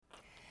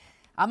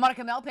I'm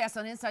Monica Malpass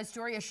on Inside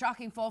Story. A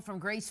shocking fall from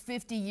grace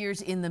 50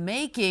 years in the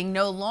making.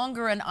 No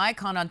longer an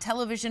icon on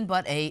television,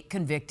 but a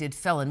convicted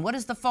felon. What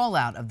is the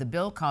fallout of the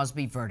Bill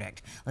Cosby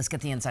verdict? Let's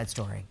get the Inside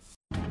Story.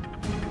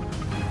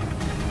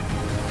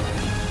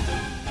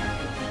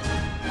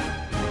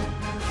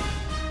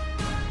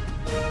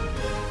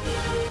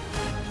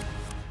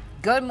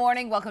 Good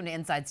morning. Welcome to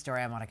Inside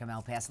Story. I'm Monica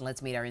Malpass, and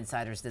let's meet our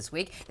insiders this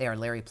week. They are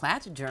Larry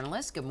Platt,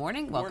 journalist. Good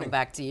morning. Good Welcome morning.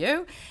 Back to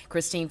you.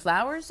 Christine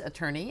Flowers,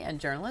 attorney and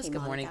journalist. Hey,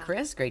 good morning, Monica.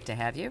 Chris. Great to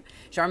have you.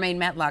 Charmaine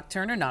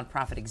Matlock-Turner,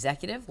 nonprofit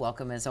executive.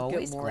 Welcome as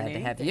always. Good morning. Glad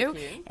to have Thank you.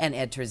 you. And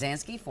Ed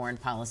Trzanski, foreign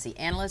policy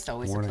analyst.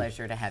 Always Morning. a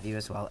pleasure to have you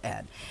as well,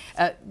 Ed.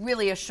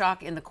 Really a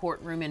shock in the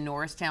courtroom in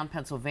Norristown,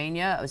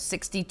 Pennsylvania.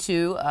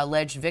 62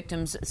 alleged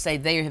victims say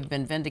they have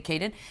been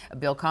vindicated.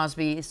 Bill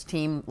Cosby's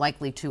team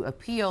likely to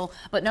appeal.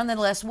 But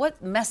nonetheless,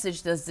 what message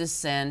does this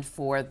send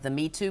for the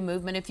Me Too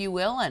movement, if you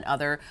will, and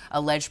other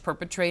alleged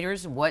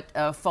perpetrators? What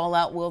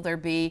fallout will there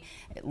be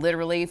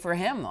literally for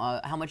him?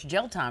 How much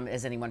jail time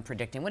is anyone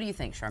predicting? What do you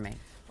think, Charmaine?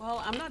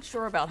 Well, I'm not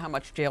sure about how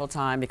much jail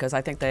time because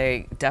I think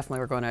they definitely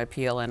are going to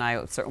appeal, and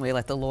I certainly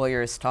let the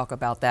lawyers talk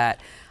about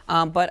that.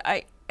 But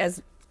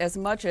as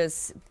much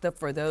as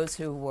for those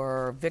who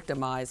were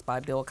victimized by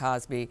Bill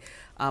Cosby,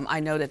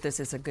 I know that this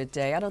is a good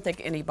day. I don't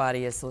think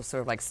anybody is sort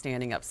of like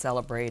standing up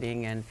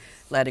celebrating and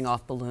letting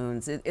off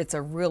balloons. It's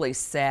a really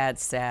sad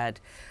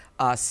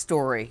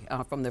story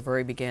from the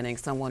very beginning.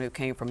 Someone who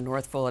came from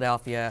North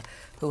Philadelphia,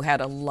 who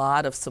had a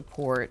lot of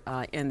support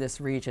in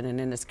this region and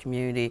in this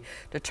community,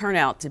 to turn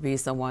out to be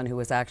someone who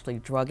was actually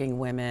drugging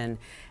women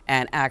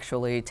and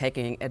actually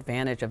taking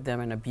advantage of them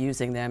and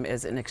abusing them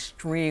is an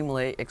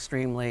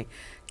extremely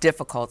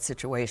difficult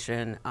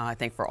situation, I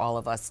think, for all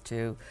of us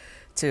to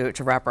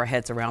wrap our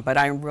heads around. But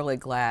I'm really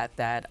glad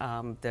that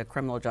the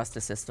criminal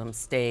justice system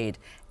stayed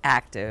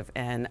active,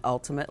 and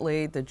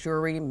ultimately the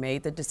jury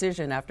made the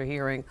decision after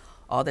hearing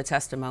all the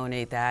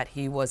testimony that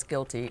he was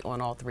guilty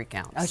on all three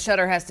counts. A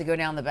shudder has to go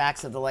down the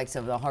backs of the likes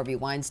of the Harvey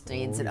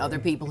Weinsteins and other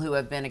people who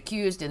have been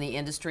accused in the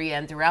industry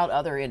and throughout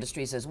other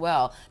industries as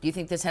well. Do you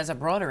think this has a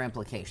broader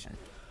implication?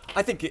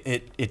 I think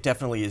it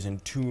definitely is in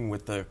tune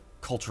with the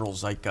cultural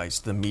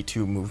zeitgeist, the Me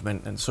Too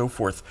movement, and so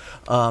forth.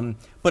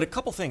 But a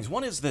couple things.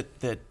 One is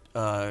that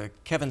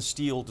Kevin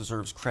Steele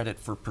deserves credit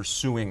for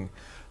pursuing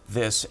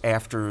this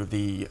after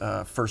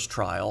the first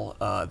trial.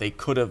 They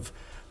could have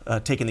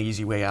taken the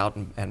easy way out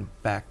and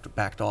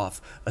backed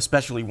off,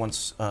 especially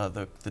once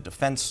the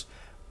defense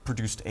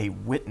produced a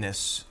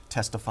witness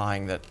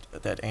testifying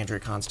that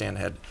Andrea Constand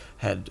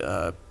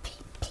had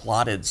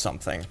plotted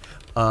something.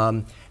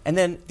 And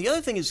then the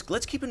other thing is,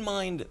 let's keep in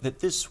mind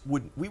that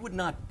we would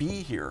not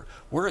be here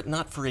were it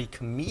not for a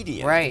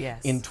comedian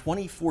in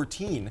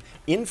 2014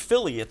 in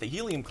Philly at the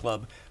Helium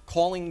Club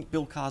calling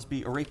Bill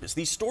Cosby a rapist.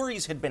 These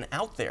stories had been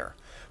out there,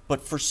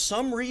 but for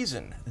some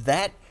reason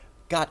that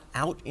got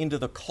out into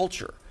the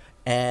culture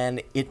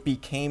and it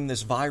became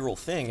this viral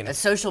thing. And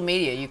social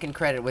media, you can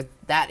credit with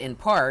that in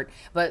part,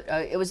 but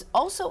it was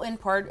also in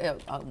part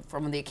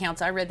from the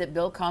accounts I read that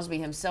Bill Cosby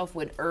himself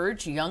would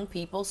urge young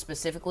people,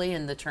 specifically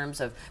in the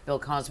terms of Bill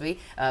Cosby,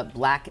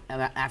 black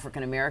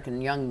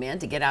African-American young men,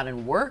 to get out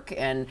and work,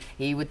 and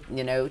he would,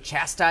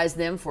 chastise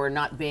them for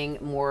not being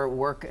more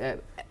work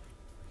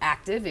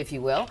active, if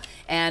you will.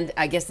 And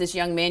I guess this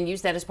young man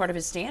used that as part of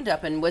his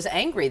stand-up and was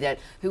angry that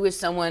who is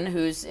someone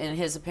who's, in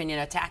his opinion,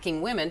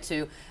 attacking women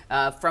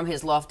from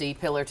his lofty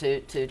pillar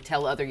to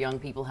tell other young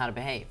people how to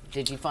behave.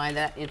 Did you find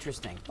that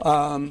interesting?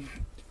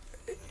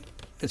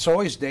 It's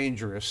always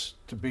dangerous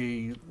to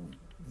be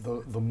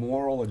the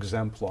moral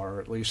exemplar,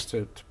 at least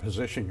to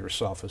position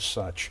yourself as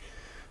such,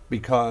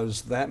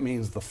 because that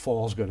means the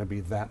fall's going to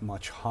be that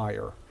much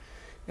higher.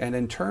 And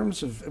in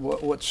terms of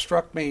what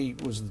struck me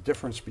was the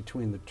difference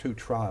between the two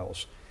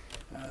trials.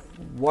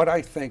 What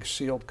I think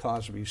sealed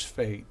Cosby's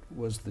fate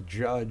was the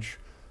judge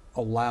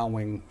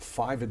allowing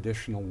 5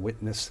 additional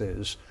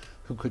witnesses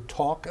who could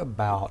talk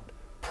about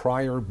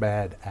prior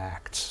bad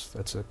acts.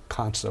 That's a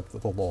concept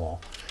of the law,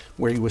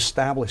 where you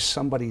establish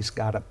somebody's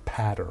got a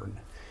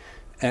pattern.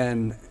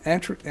 And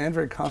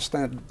Andrea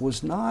Constand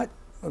was not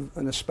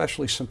an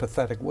especially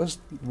sympathetic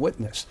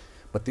witness,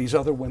 but these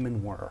other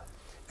women were.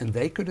 And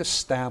they could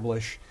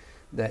establish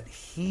that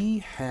he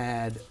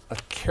had a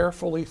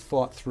carefully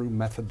thought through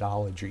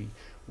methodology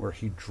where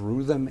he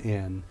drew them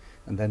in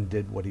and then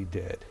did what he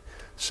did.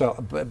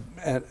 So,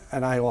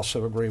 and I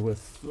also agree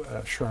with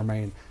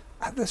Charmaine,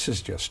 this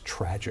is just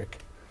tragic.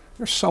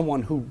 There's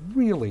someone who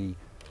really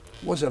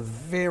was a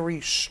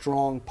very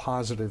strong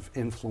positive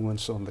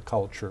influence on the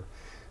culture,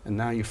 and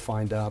now you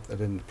find out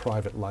that in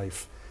private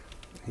life,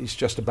 he's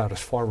just about as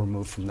far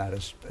removed from that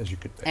as you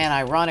could be. And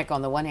ironic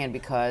on the one hand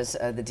because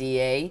the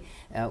DA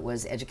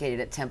was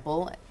educated at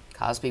Temple.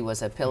 Cosby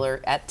was a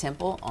pillar at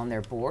Temple on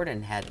their board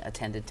and had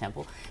attended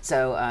Temple.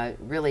 So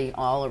really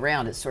all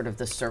around it's sort of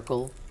the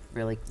circle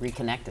really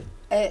reconnected.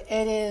 It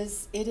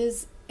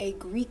is a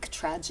Greek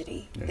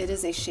tragedy. Yeah. It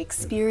is a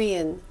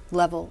Shakespearean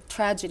level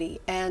tragedy.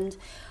 And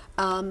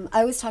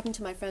I was talking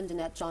to my friend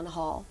Annette John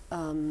Hall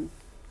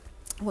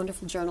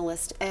wonderful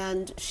journalist,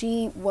 and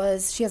she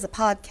has a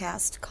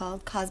podcast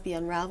called Cosby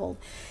Unraveled,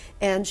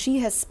 and she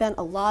has spent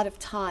a lot of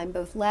time,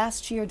 both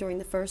last year during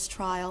the first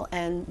trial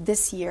and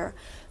this year,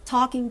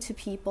 talking to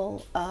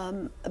people,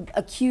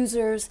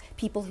 accusers,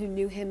 people who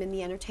knew him in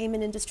the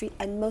entertainment industry,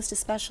 and most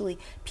especially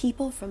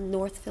people from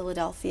North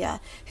Philadelphia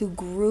who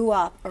grew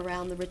up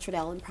around the Richard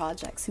Allen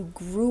projects, who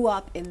grew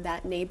up in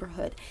that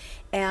neighborhood.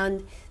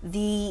 And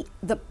the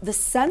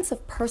sense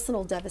of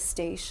personal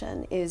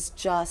devastation is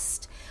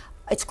just,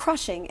 it's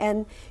crushing.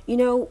 And you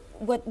know,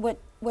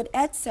 what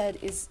Ed said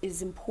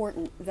is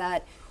important,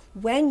 that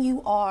when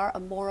you are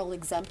a moral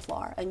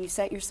exemplar and you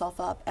set yourself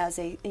up as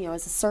a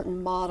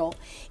certain model,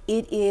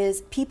 it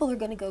is, people are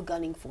going to go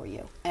gunning for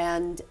you.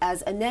 And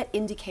as Annette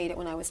indicated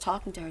when I was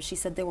talking to her, she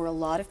said there were a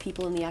lot of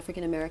people in the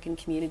African American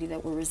community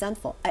that were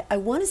resentful. I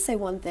want to say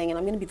one thing, and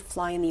I'm going to be the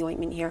fly in the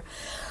ointment here.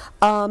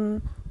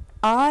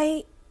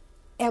 I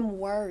am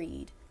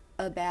worried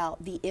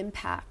about the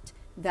impact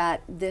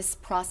that this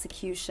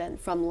prosecution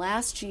from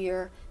last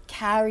year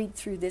carried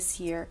through this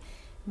year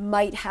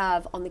might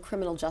have on the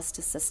criminal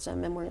justice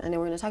system, and I know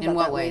we're going to talk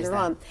about that later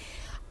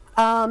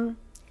on.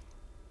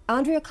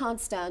 Andrea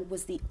Constand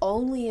was the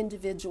only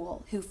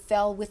individual who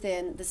fell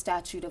within the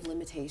statute of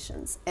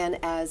limitations, and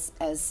as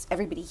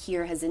everybody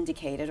here has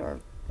indicated,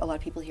 or a lot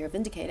of people here have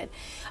indicated,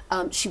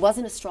 she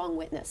wasn't a strong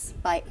witness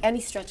by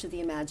any stretch of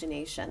the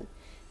imagination.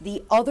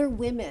 The other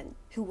women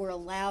who were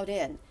allowed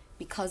in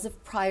because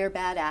of prior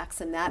bad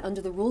acts, and that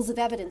under the rules of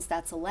evidence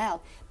that's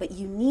allowed, but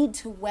you need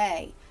to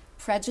weigh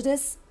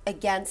prejudice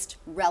against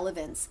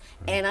relevance.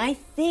 And I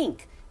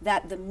think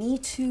that the Me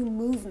Too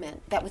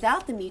movement, that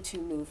without the Me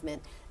Too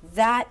movement,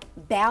 that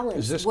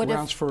balance Is this would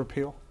grounds have, for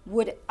appeal?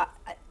 would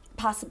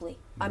possibly.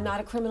 I'm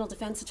not a criminal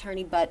defense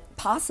attorney, but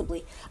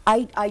possibly.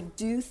 I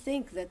do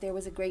think that there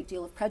was a great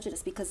deal of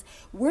prejudice, because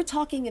we're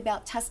talking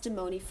about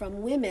testimony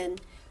from women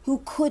who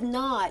could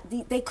not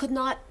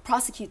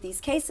prosecute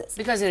these cases.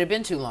 Because it had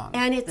been too long.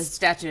 And the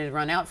statute had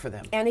run out for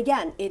them. And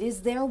again, it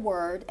is their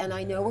word, and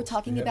I know we're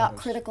talking about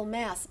critical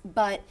mass,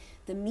 but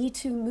the Me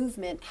Too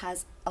movement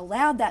has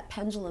allowed that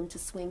pendulum to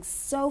swing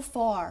so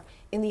far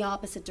in the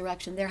opposite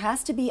direction. There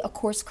has to be a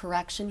course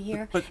correction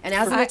here, and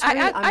as an attorney,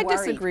 I'm worried. I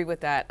disagree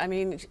with that. I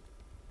mean,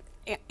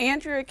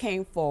 Andrea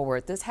came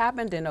forward. This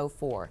happened in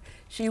 2004.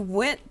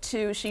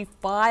 She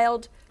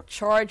filed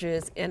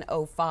charges in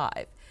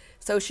 2005.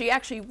 So she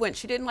actually went,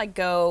 she didn't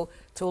go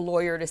to a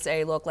lawyer to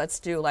say, look,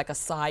 let's do a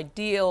side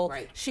deal.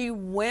 Right. She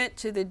went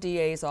to the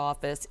DA's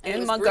office in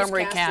was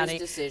Montgomery Bruce County.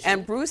 Castor's decision.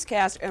 And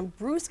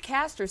Bruce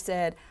Castor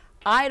said,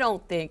 I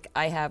don't think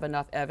I have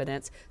enough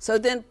evidence. So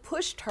then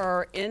pushed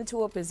her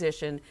into a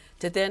position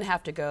to then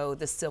have to go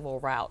the civil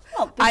route.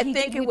 Well, but I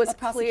think it was a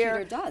prosecutor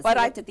clear, does. but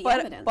He looked at the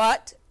evidence.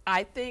 But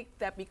I think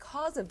that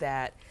because of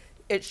that,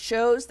 it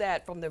shows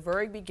that from the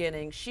very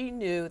beginning, she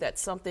knew that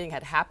something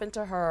had happened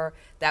to her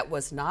that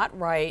was not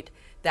right,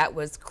 that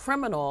was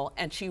criminal,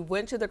 and she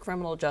went to the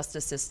criminal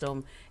justice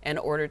system in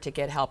order to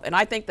get help. And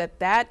I think that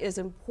that is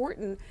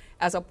important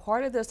as a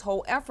part of this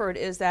whole effort,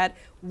 is that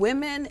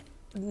women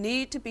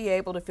need to be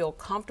able to feel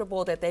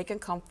comfortable that they can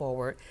come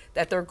forward,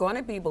 that they're going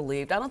to be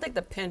believed. I don't think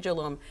the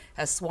pendulum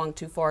has swung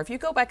too far. If you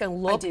go back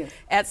and look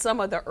at some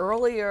of the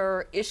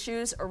earlier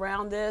issues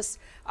around this,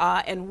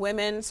 and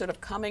women sort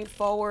of coming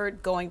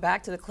forward, going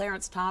back to the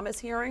Clarence Thomas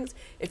hearings,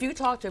 if you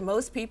talk to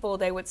most people,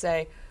 they would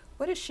say,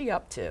 what is she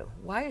up to?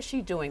 Why is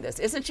she doing this?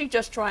 Isn't she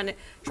just trying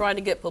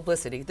to get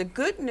publicity? The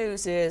good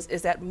news is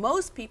that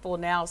most people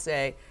now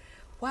say,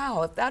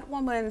 wow, if that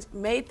woman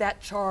made that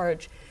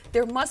charge,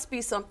 there must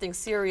be something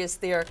serious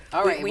there.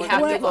 All right, we have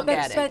to look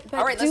at it. But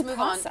all right, let's due move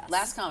process. on.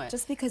 Last comment.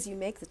 Just because you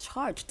make the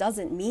charge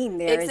doesn't mean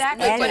there is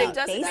Exactly, any but it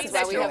doesn't basis mean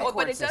that we have a you're, court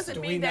but it doesn't system.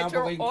 Do we mean now that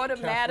you're believe Kathleen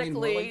automatically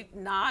Lilly?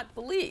 not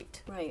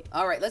believed. Right.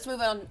 All right, let's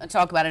move on and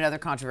talk about another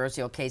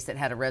controversial case that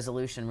had a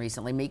resolution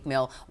recently. Meek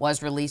Mill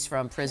was released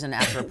from prison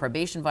after a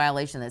probation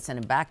violation that sent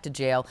him back to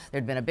jail.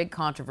 There'd been a big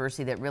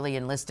controversy that really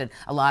enlisted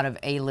a lot of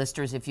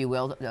A-listers, if you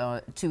will,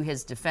 to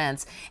his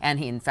defense. And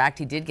he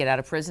did get out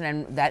of prison,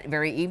 and that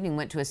very evening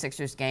went to a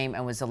Sixers game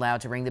and was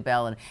allowed to ring the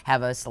bell and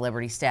have a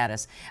celebrity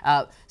status.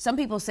 Some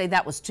people say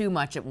that was too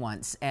much at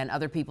once, and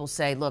other people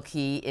say, look,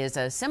 he is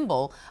a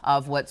symbol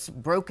of what's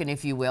broken,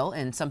 if you will,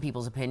 in some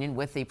people's opinion,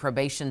 with the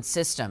probation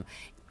system.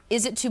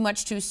 Is it too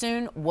much too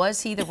soon?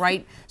 Was he the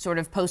right sort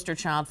of poster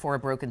child for a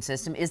broken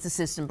system? Is the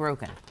system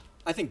broken?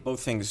 I think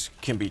both things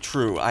can be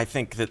true. I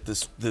think that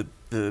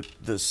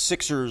the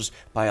Sixers,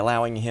 by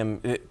allowing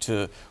him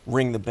to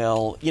ring the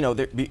bell, you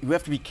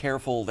have to be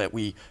careful that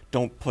we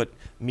don't put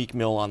Meek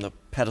Mill on the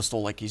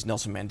pedestal like he's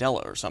Nelson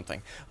Mandela or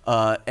something.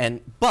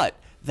 But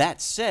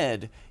that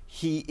said,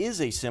 he is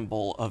a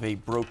symbol of a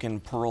broken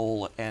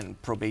parole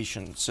and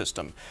probation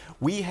system.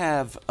 We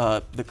have,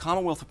 the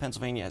Commonwealth of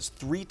Pennsylvania has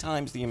 3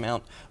 times the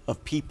amount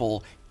of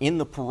people in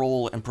the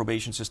parole and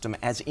probation system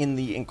as in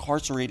the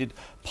incarcerated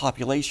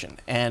population.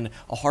 And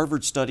a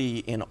Harvard study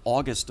in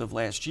August of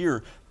last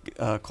year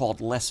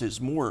called Less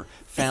is More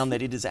found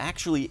that it is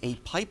actually a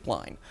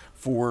pipeline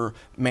for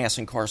mass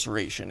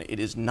incarceration. It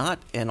is not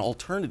an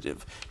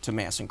alternative to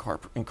mass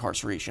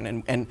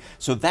incarceration, and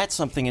so that's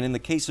something. And in the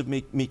case of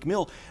Meek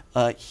Mill,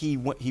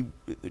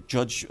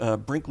 Judge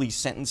Brinkley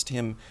sentenced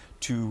him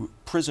to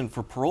prison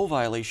for parole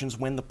violations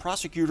when the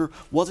prosecutor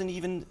wasn't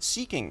even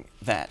seeking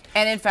that.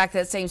 And in fact,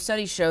 that same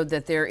study showed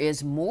that there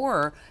is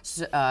more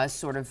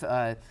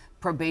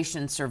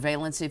probation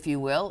surveillance, if you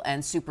will,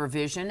 and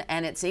supervision,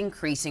 and it's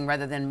increasing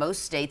rather than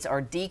most states are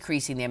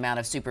decreasing the amount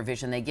of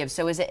supervision they give.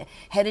 So is it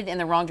headed in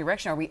the wrong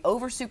direction? Are we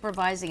over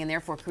supervising and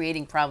therefore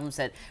creating problems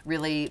that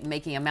really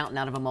making a mountain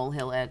out of a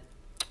molehill, Ed?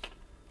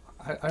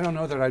 I don't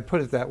know that I'd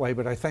put it that way,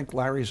 but I think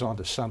Larry's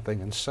onto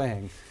something in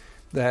saying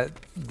that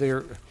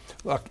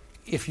look,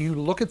 if you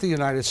look at the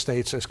United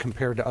States as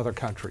compared to other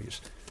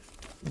countries,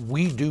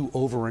 we do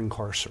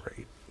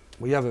over-incarcerate.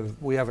 We have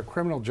a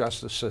criminal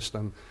justice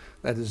system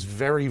that is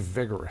very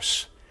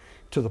vigorous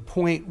to the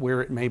point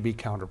where it may be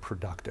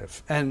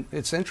counterproductive. And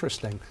it's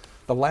interesting,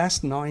 the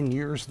last 9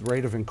 years, the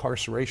rate of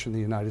incarceration in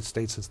the United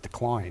States has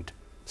declined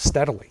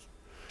steadily.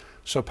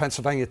 So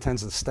Pennsylvania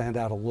tends to stand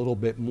out a little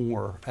bit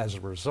more as a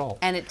result.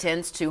 And it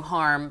tends to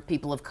harm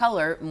people of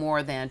color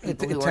more than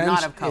people who are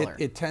not of color.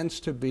 It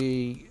tends to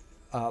be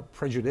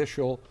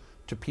prejudicial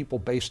to people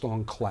based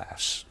on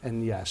class.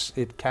 And yes,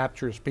 it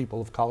captures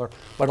people of color,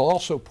 but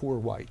also poor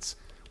whites.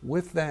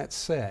 With that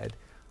said,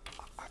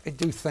 I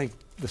do think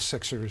the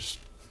Sixers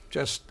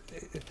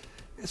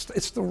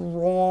it's the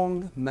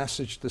wrong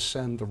message to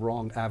send, the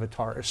wrong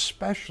avatar,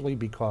 especially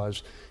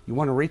because you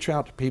want to reach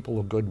out to people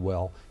of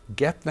goodwill,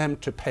 get them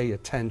to pay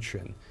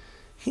attention.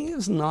 He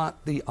is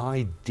not the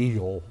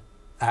ideal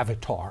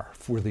avatar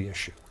for the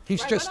issue.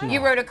 He's just not.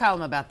 You wrote a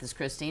column about this,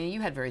 Christina.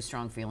 You had very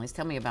strong feelings.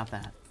 Tell me about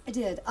that. I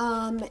did.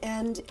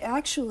 And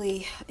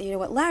actually, you know,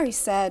 what Larry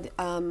said,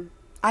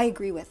 I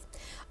agree with.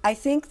 I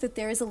think that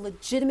there is a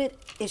legitimate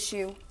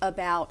issue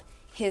about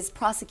his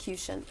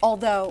prosecution,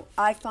 although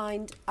I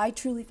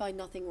truly find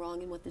nothing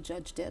wrong in what the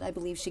judge did. I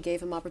believe she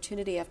gave him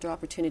opportunity after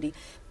opportunity.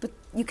 But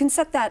you can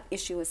set that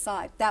issue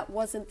aside. That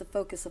wasn't the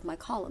focus of my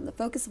column. The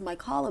focus of my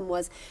column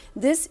was,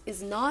 this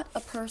is not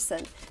a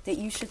person that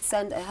you should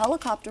send a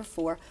helicopter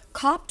for,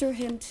 copter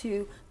him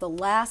to the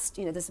last,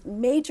 this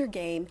major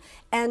game,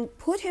 and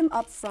put him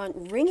up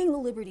front, ringing the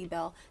Liberty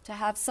Bell,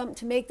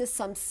 to make this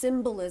some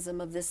symbolism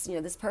of this,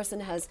 this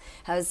person has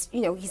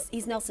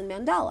he's Nelson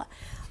Mandela.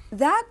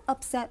 That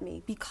upset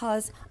me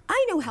because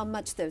I know how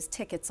much those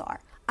tickets are.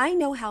 I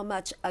know how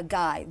much a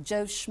guy,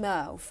 Joe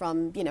Schmo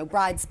from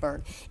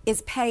Bridesburg,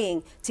 is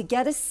paying to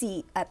get a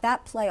seat at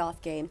that playoff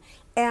game.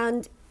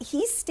 And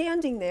he's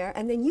standing there,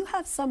 and then you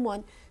have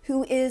someone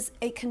who is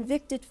a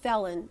convicted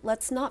felon.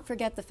 Let's not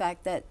forget the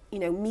fact that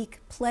Meek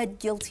pled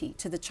guilty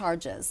to the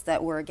charges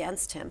that were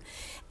against him.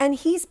 And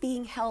he's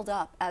being held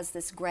up as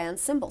this grand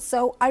symbol.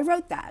 So I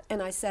wrote that,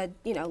 and I said,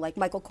 like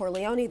Michael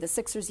Corleone, the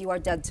Sixers, you are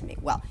dead to me.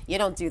 Well, you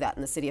don't do that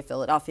in the city of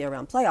Philadelphia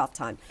around playoff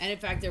time. And in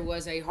fact, there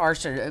was a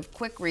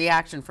quick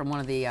reaction from one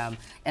of the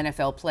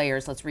NFL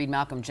players. Let's read.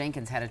 Malcolm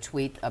Jenkins had a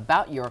tweet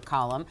about your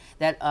column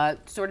that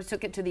sort of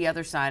took it to the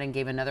other side and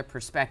gave another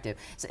perspective.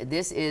 So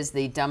this is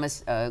the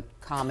dumbest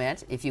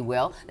comment, if you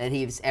will, that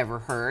he's ever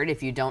heard.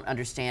 If you don't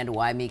understand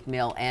why Meek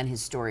Mill and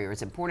his story are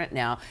as important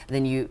now,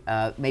 then you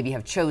maybe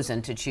have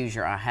chosen to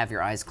have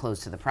your eyes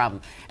closed to the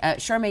problem.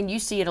 Charmaine, you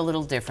see it a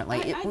little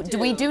differently.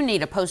 We do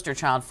need a poster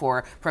child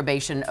for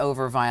probation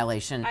over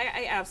violation.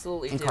 I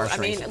absolutely do. I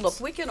mean, look,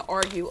 we can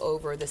argue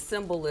over the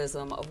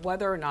symbolism of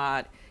whether or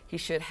not he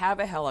should have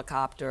a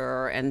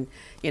helicopter, and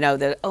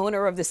the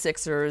owner of the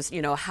Sixers,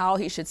 how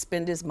he should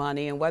spend his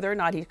money, and whether or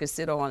not he could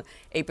sit on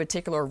a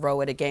particular row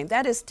at a game.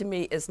 That is, to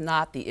me, is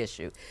not the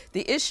issue.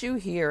 The issue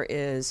here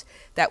is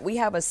that we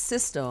have a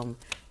system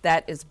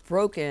that is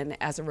broken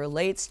as it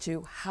relates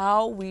to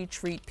how we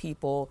treat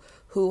people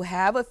who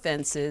have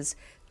offenses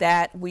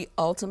that we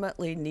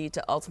ultimately need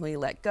to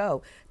let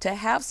go. To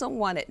have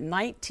someone at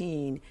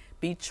 19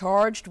 be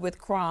charged with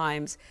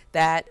crimes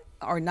that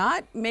are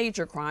not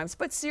major crimes,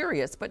 but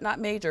serious, but not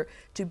major,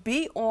 to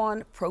be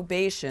on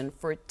probation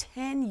for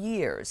 10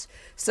 years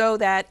so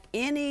that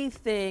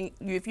anything,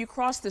 if you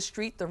cross the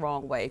street the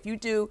wrong way, if you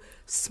do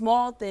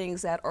small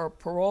things that are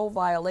parole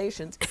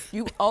violations,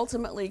 you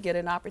ultimately get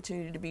an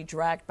opportunity to be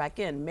dragged back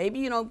in. Maybe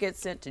you don't get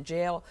sent to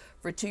jail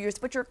for 2 years,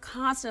 but you're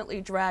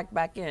constantly dragged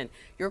back in.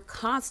 You're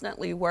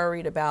constantly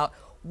worried about,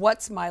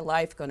 what's my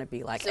life going to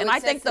be like? So and I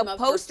think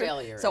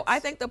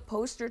the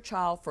poster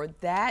child for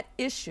that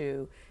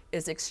issue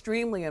is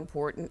extremely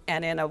important,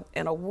 and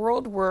in a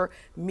world where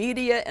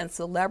media and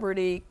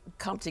celebrity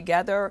come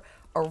together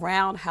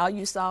around how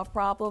you solve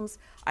problems,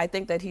 I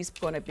think that he's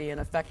going to be an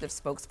effective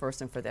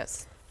spokesperson for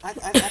this. I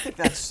think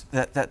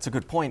that's a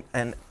good point,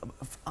 and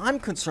I'm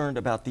concerned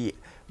about the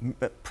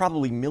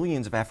probably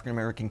millions of African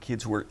American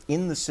kids who are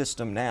in the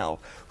system now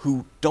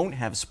who don't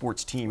have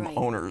sports team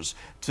owners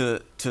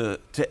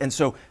and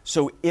so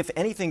if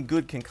anything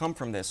good can come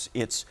from this,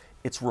 it's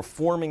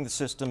reforming the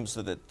system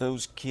so that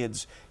those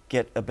kids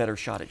get a better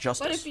shot at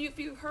justice. But if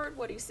you heard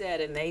what he said,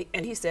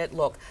 and he said,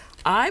 look,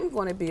 I'm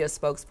going to be a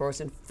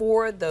spokesperson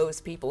for those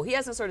people. He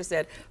hasn't sort of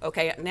said,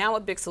 okay, now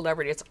I'm a big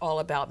celebrity, it's all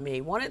about me.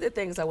 One of the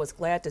things I was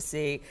glad to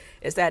see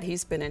is that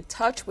he's been in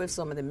touch with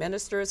some of the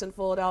ministers in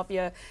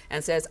Philadelphia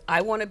and says, I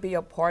want to be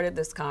a part of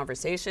this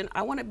conversation.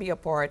 I want to be a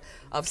part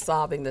of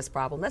solving this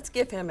problem. Let's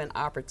give him an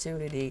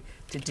opportunity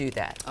to do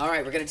that. All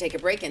right, we're going to take a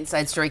break.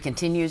 Inside Story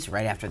continues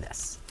right after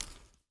this.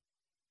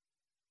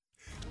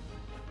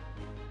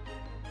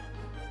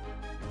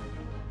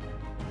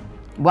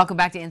 Welcome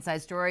back to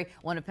Inside Story.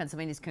 One of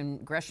Pennsylvania's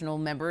congressional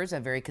members, a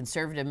very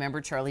conservative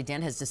member, Charlie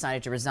Dent, has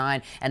decided to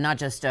resign, and not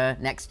just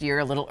next year,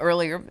 a little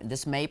earlier,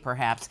 this May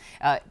perhaps.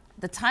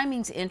 The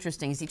timing's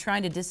interesting. Is he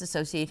trying to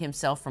disassociate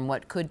himself from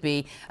what could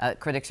be,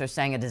 critics are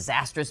saying, a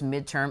disastrous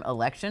midterm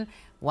election?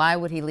 Why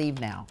would he leave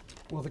now?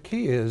 Well, the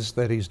key is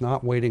that he's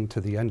not waiting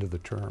to the end of the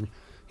term.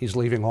 He's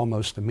leaving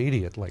almost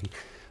immediately.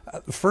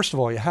 First of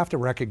all, you have to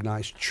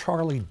recognize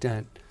Charlie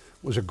Dent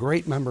was a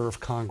great member of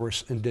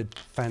Congress and did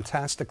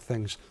fantastic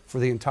things for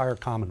the entire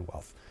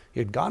Commonwealth. He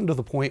had gotten to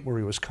the point where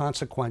he was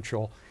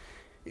consequential.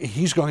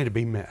 He's going to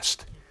be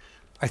missed.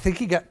 I think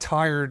he got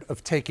tired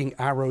of taking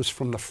arrows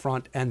from the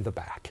front and the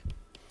back.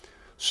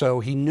 So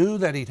he knew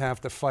that he'd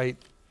have to fight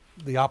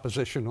the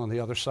opposition on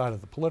the other side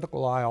of the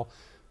political aisle.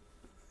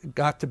 It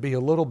got to be a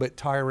little bit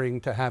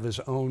tiring to have his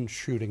own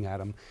shooting at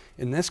him.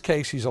 In this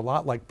case, he's a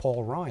lot like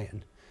Paul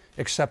Ryan,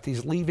 except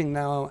he's leaving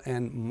now,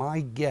 and my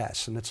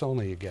guess, and it's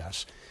only a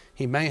guess,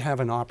 he may have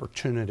an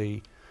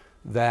opportunity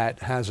that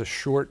has a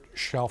short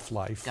shelf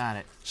life. Got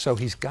it. So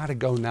he's got to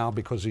go now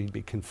because he'd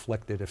be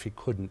conflicted if he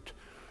couldn't,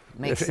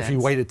 Makes if he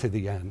sense. waited to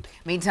the end.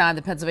 Meantime,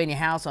 the Pennsylvania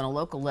House on a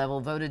local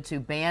level voted to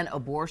ban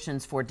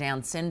abortions for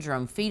Down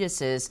syndrome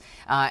fetuses,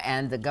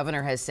 and the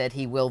governor has said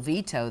he will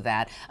veto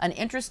that. An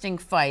interesting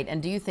fight,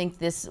 and do you think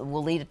this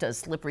will lead to a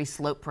slippery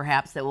slope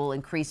perhaps that will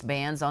increase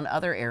bans on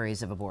other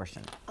areas of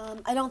abortion?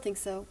 I don't think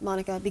so,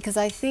 Monica, because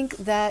I think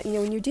that,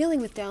 when you're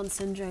dealing with Down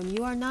syndrome,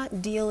 you are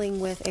not dealing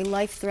with a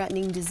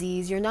life-threatening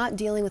disease. You're not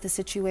dealing with a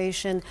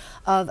situation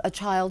of a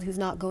child who's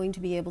not going to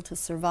be able to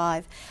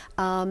survive.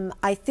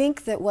 I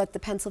think that what the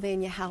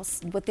Pennsylvania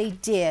House, what they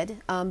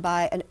did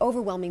by an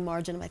overwhelming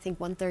margin of, I think,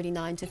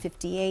 139 to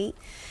 58,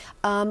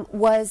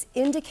 was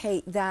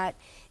indicate that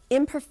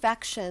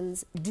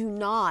imperfections do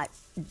not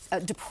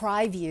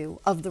deprive you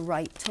of the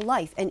right to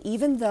life. And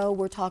even though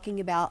we're talking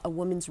about a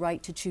woman's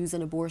right to choose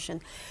an abortion,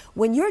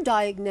 when you're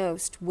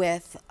diagnosed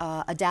with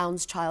a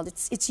Down's child,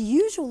 it's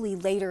usually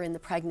later in the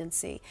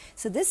pregnancy.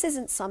 So this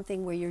isn't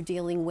something where you're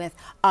dealing with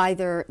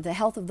either the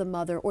health of the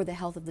mother or the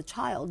health of the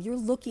child. You're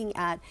looking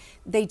at,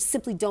 they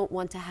simply don't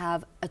want to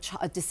have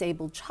a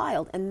disabled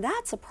child, and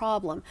that's a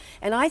problem.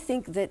 And I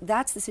think that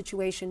that's the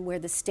situation where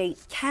the state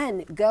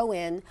can go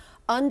in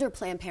under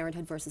Planned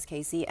Parenthood versus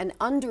Casey and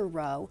under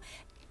Roe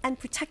and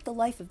protect the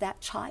life of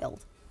that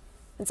child.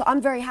 And so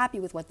I'm very happy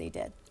with what they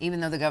did. Even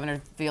though the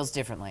governor feels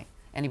differently.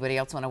 Anybody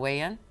else want to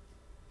weigh in?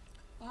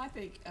 Well, I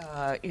think,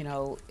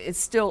 it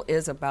still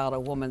is about a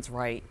woman's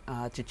right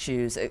to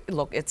choose.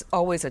 Look, it's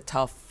always a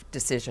tough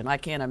decision. I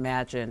can't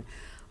imagine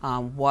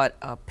what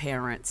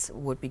parents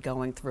would be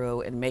going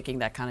through in making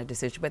that kind of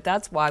decision. But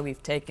that's why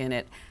we've taken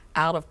it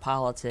out of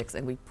politics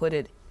and we put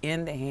it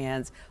in the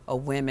hands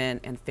of women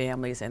and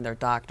families and their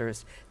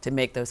doctors to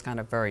make those kind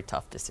of very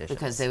tough decisions.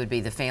 Because they would be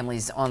the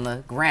families on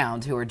the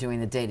ground who are doing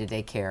the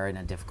day-to-day care in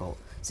a difficult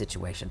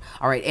situation.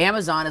 All right,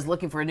 Amazon is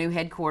looking for a new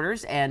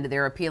headquarters, and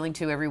they're appealing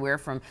to everywhere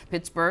from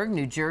Pittsburgh,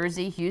 New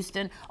Jersey,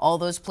 Houston, all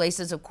those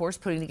places, of course,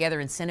 putting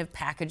together incentive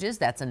packages.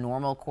 That's a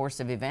normal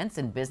course of events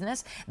in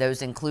business.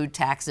 Those include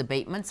tax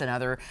abatements and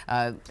other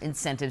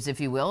incentives, if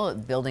you will,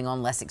 building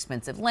on less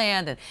expensive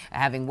land and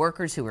having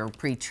workers who are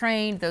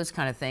pre-trained, those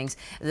kind of things.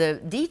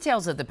 The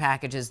details of the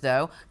packages,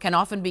 though, can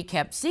often be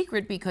kept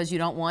secret because you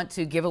don't want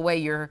to give away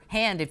your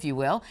hand, if you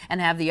will,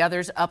 and have the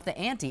others up the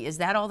ante. Is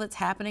that all that's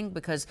happening?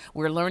 Because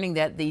we're learning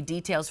that the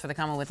details for the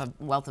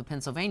Commonwealth of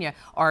Pennsylvania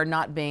are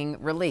not being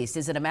released.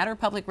 Is it a matter of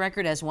public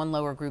record, as one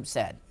lower group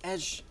said?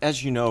 As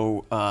you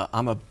know,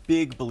 I'm a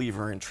big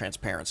believer in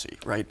transparency,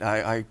 right?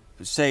 I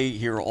say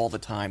here all the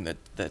time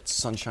that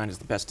sunshine is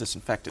the best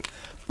disinfectant.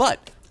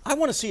 But I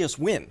want to see us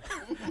win.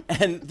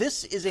 And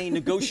this is a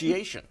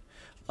negotiation.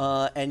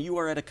 And you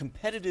are at a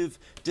competitive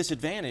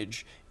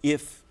disadvantage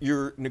if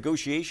your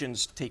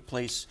negotiations take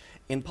place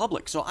in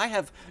public. So I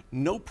have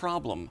no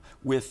problem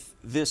with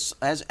this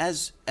as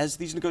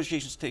these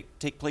negotiations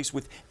take place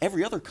with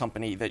every other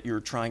company that you're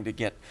trying to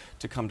get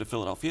to come to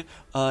Philadelphia.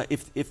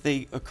 If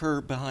they occur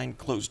behind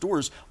closed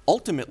doors,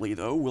 ultimately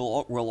though,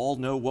 we'll all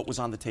know what was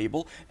on the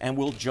table and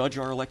we'll judge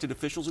our elected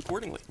officials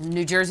accordingly.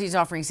 New Jersey's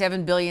offering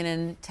 $7 billion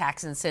in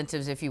tax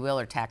incentives, if you will,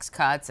 or tax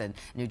cuts, and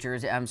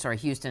Houston,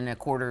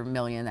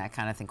 $250,000, that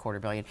kind of thing,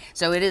 $250 million.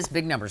 So it is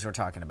big numbers we're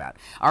talking about.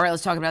 All right,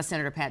 let's talk about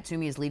Senator Pat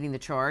Toomey is leading the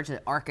charge,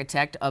 the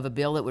architect of a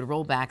bill that would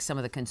roll back some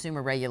of the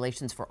consumer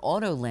regulations for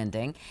auto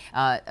lending.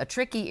 A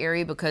tricky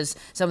area because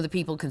some of the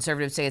people,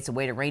 conservatives, say it's a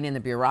way to rein in the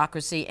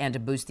bureaucracy and to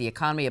boost the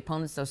economy.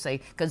 Opponents, though,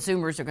 say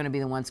consumers are going to be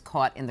the ones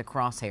caught in the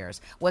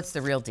crosshairs. What's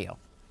the real deal?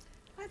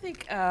 I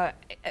think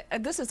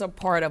this is a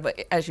part of,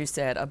 as you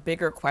said, a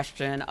bigger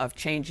question of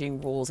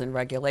changing rules and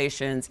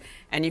regulations.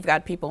 And you've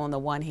got people on the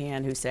one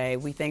hand who say,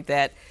 we think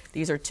that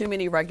these are too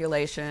many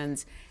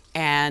regulations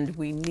and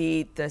we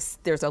need this.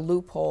 There's a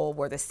loophole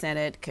where the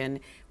Senate can,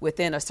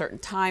 within a certain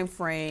time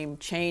frame,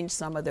 change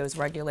some of those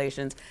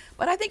regulations.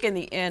 But I think in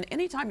the end,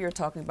 anytime you're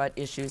talking about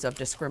issues of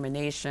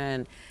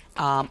discrimination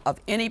of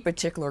any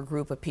particular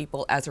group of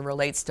people as it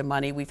relates to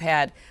money, we've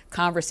had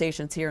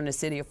conversations here in the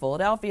city of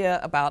Philadelphia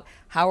about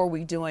how are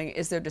we doing?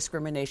 Is there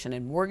discrimination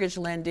in mortgage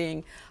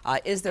lending?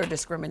 Is there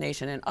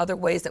discrimination in other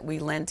ways that we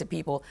lend to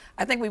people?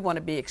 I think we want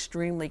to be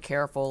extremely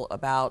careful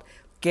about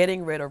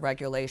getting rid of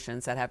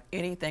regulations that have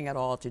anything at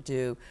all to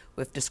do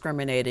with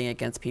discriminating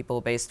against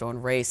people based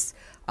on race,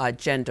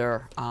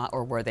 gender,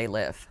 or where they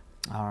live.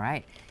 All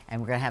right. And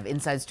we're going to have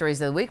Inside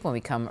Stories of the Week when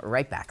we come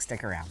right back.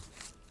 Stick around.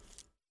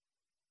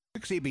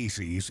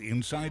 6ABC's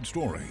Inside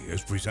Story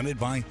is presented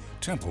by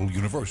Temple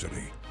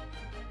University.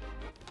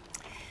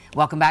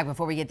 Welcome back.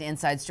 Before we get to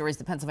Inside Stories,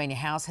 the Pennsylvania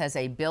House has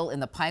a bill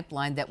in the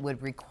pipeline that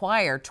would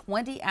require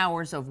 20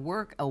 hours of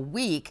work a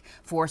week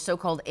for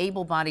so-called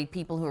able-bodied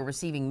people who are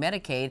receiving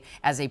Medicaid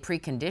as a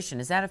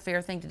precondition. Is that a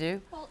fair thing to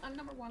do? Well,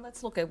 number one,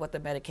 let's look at what the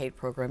Medicaid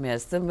program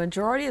is. The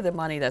majority of the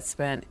money that's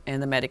spent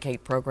in the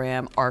Medicaid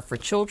program are for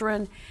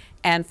children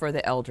and for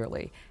the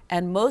elderly.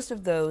 And most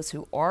of those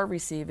who are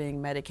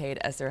receiving Medicaid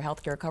as their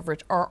health care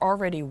coverage are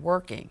already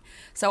working.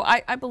 So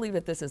I believe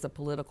that this is a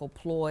political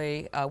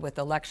ploy with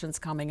elections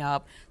coming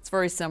up. It's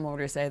very similar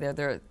to say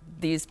there are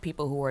these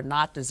people who are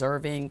not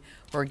deserving,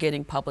 who are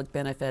getting public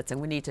benefits,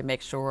 and we need to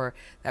make sure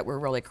that we're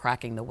really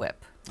cracking the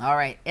whip. All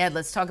right, Ed,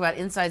 let's talk about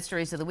Inside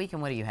Stories of the Week,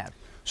 and what do you have?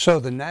 So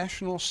the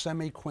National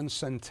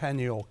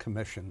Semi-Quincentennial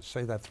Commission,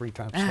 say that 3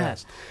 times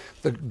fast,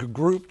 the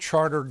group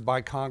chartered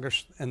by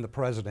Congress and the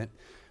President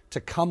to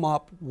come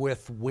up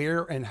with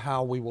where and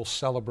how we will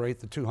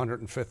celebrate the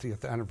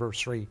 250th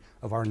anniversary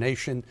of our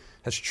nation,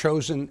 has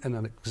chosen an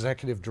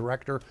executive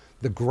director.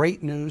 The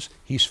great news,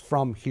 he's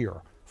from here.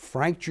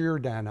 Frank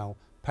Giordano,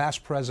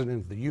 past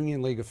president of the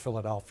Union League of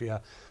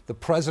Philadelphia, the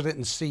president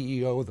and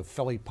CEO of the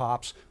Philly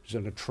Pops, who's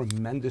done a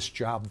tremendous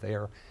job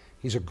there.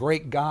 He's a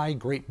great guy,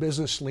 great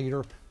business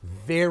leader,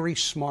 very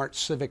smart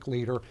civic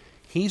leader.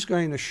 He's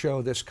going to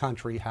show this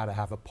country how to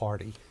have a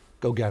party.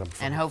 Go get him.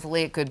 And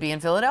hopefully it could be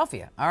in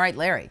Philadelphia. All right,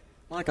 Larry.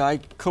 Monica, I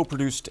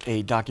co-produced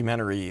a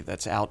documentary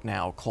that's out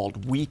now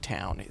called We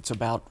Town. It's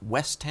about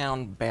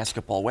Westtown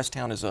basketball.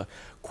 Westtown is a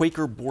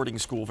Quaker boarding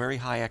school, very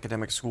high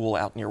academic school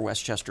out near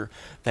Westchester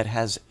that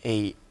has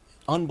a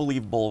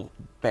unbelievable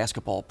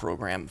basketball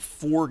program.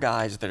 4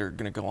 guys that are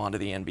going to go on to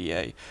the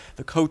NBA.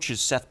 The coach is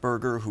Seth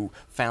Berger, who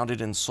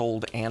founded and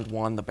sold and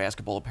won the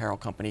basketball apparel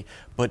company.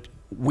 But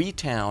We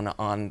Town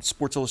on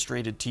Sports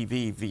Illustrated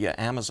TV via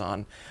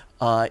Amazon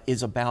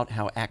is about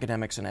how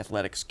academics and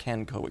athletics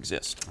can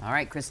coexist. All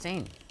right,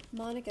 Christine.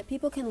 Monica,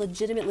 people can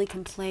legitimately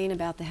complain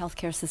about the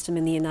healthcare system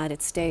in the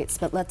United States,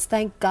 but let's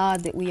thank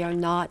God that we are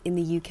not in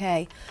the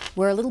UK,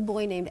 where a little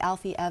boy named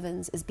Alfie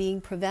Evans is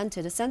being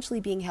prevented, essentially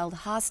being held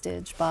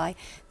hostage by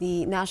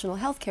the national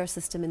healthcare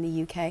system in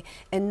the UK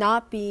and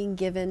not being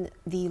given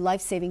the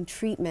life-saving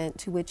treatment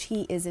to which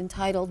he is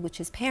entitled, which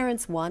his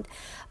parents want.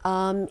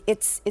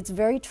 It's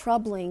very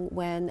troubling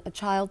when a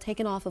child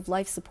taken off of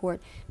life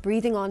support,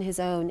 breathing on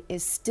his own,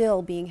 is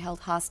still being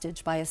held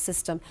hostage by a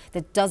system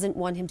that doesn't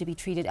want him to be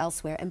treated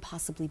elsewhere and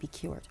possibly be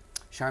cured.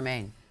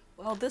 Charmaine.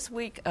 Well, this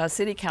week,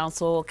 City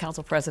Council,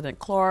 Council President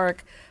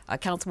Clark,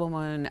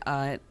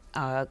 Councilwoman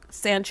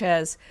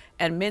Sanchez,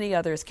 and many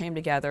others came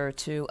together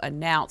to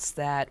announce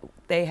that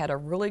they had a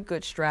really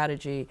good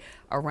strategy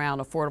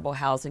around affordable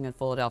housing in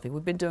Philadelphia.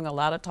 We've been doing a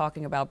lot of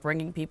talking about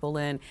bringing people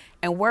in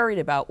and worried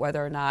about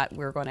whether or not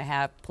we're going to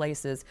have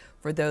places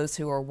for those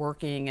who are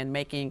working and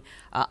making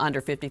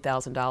under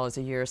 $50,000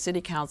 a year. City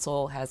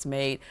Council has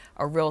made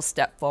a real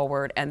step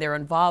forward, and they're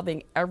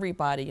involving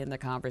everybody in the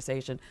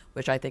conversation,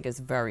 which I think is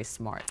very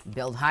smart.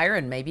 Build higher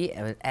and maybe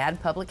add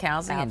public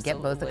housing. Absolutely.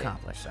 And get both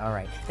accomplished. All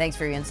right. Thanks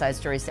for your Inside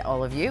Stories to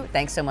all of you.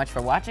 Thanks so much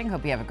for watching.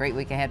 Hope you have a great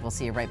week ahead. We'll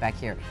see you right back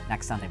here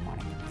next Sunday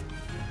morning.